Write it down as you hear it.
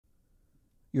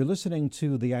You're listening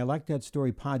to the I Like That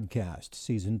Story podcast,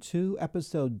 Season 2,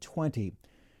 Episode 20.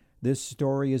 This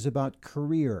story is about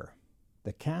career,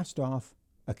 the cast-off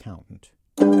accountant.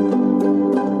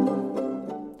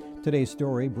 Today's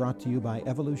story brought to you by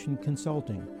Evolution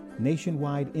Consulting,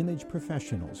 nationwide image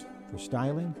professionals for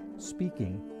styling,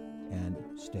 speaking, and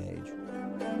stage.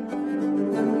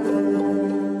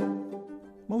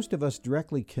 Most of us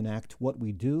directly connect what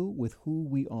we do with who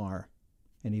we are.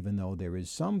 And even though there is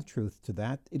some truth to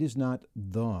that, it is not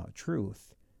the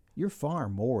truth. You're far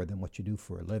more than what you do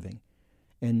for a living.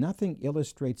 And nothing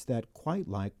illustrates that quite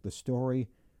like the story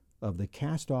of the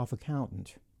cast-off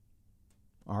accountant.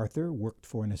 Arthur worked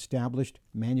for an established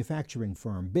manufacturing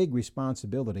firm, big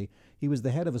responsibility. He was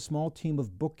the head of a small team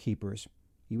of bookkeepers.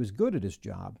 He was good at his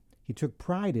job. He took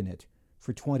pride in it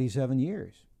for 27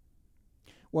 years.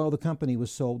 Well, the company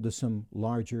was sold to some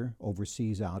larger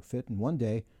overseas outfit, and one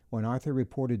day, when Arthur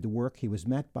reported to work, he was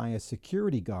met by a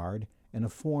security guard and a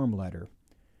form letter.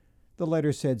 The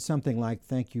letter said something like,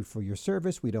 "Thank you for your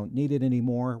service. We don't need it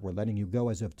anymore. We're letting you go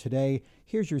as of today.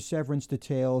 Here's your severance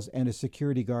details, and a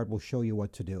security guard will show you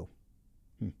what to do."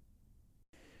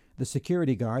 The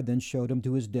security guard then showed him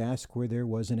to his desk where there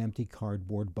was an empty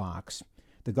cardboard box.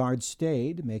 The guard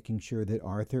stayed, making sure that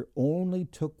Arthur only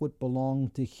took what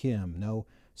belonged to him, no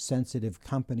sensitive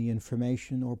company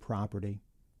information or property.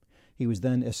 He was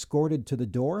then escorted to the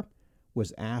door,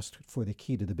 was asked for the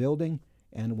key to the building,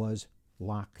 and was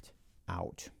locked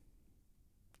out.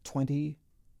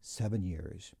 27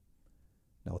 years.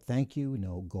 No thank you,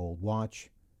 no gold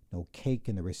watch, no cake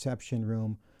in the reception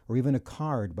room, or even a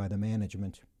card by the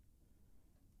management.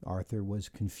 Arthur was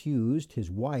confused.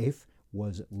 His wife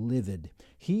was livid.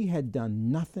 He had done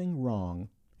nothing wrong,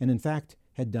 and in fact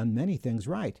had done many things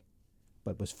right,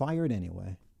 but was fired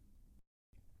anyway.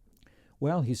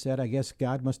 "Well," he said, "I guess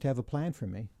God must have a plan for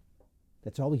me."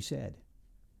 That's all he said.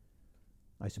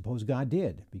 I suppose God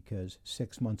did, because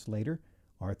 6 months later,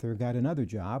 Arthur got another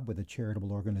job with a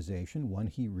charitable organization, one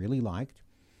he really liked.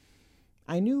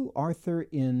 I knew Arthur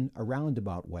in a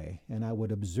roundabout way, and I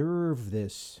would observe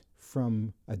this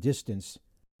from a distance,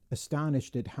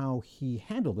 astonished at how he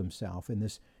handled himself in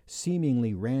this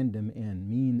seemingly random and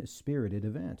mean-spirited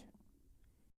event.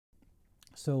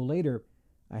 So later,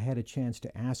 I had a chance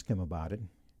to ask him about it.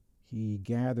 He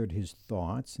gathered his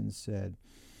thoughts and said,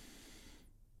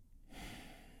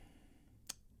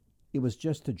 "It was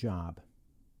just a job.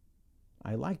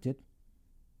 I liked it.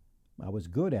 I was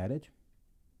good at it.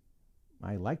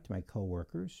 I liked my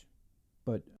coworkers,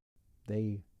 but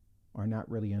they are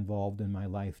not really involved in my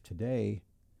life today.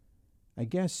 I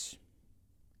guess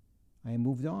I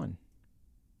moved on.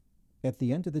 At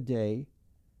the end of the day,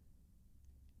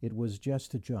 it was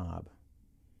just a job."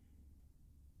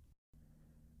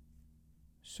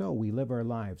 So we live our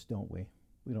lives, don't we?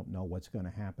 We don't know what's going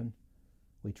to happen.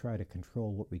 We try to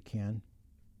control what we can.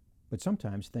 But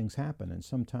sometimes things happen, and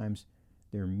sometimes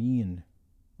they're mean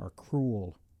or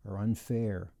cruel or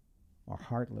unfair or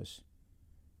heartless.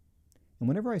 And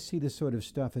whenever I see this sort of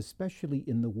stuff, especially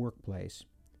in the workplace,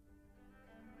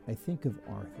 I think of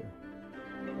Arthur.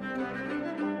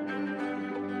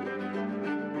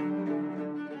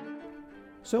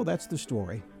 So that's the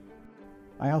story.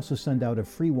 I also send out a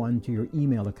free one to your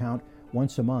email account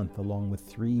once a month, along with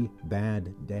 3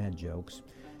 bad dad jokes.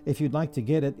 If you'd like to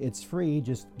get it, it's free.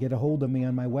 Just get a hold of me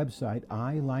on my website,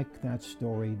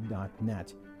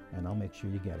 ilikethatstory.net, and I'll make sure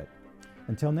you get it.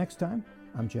 Until next time,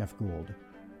 I'm Jeff Gould.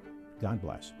 God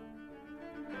bless.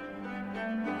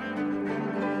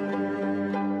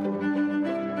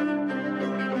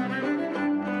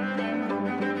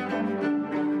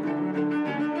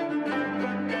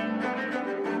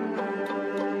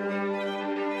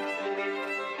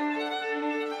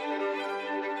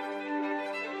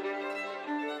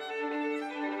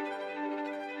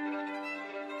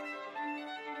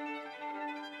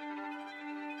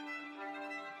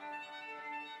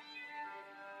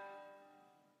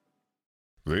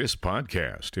 This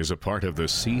podcast is a part of the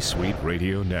C-Suite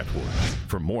Radio Network.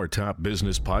 For more top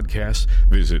business podcasts,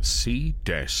 visit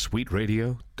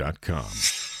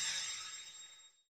c-suiteradio.com.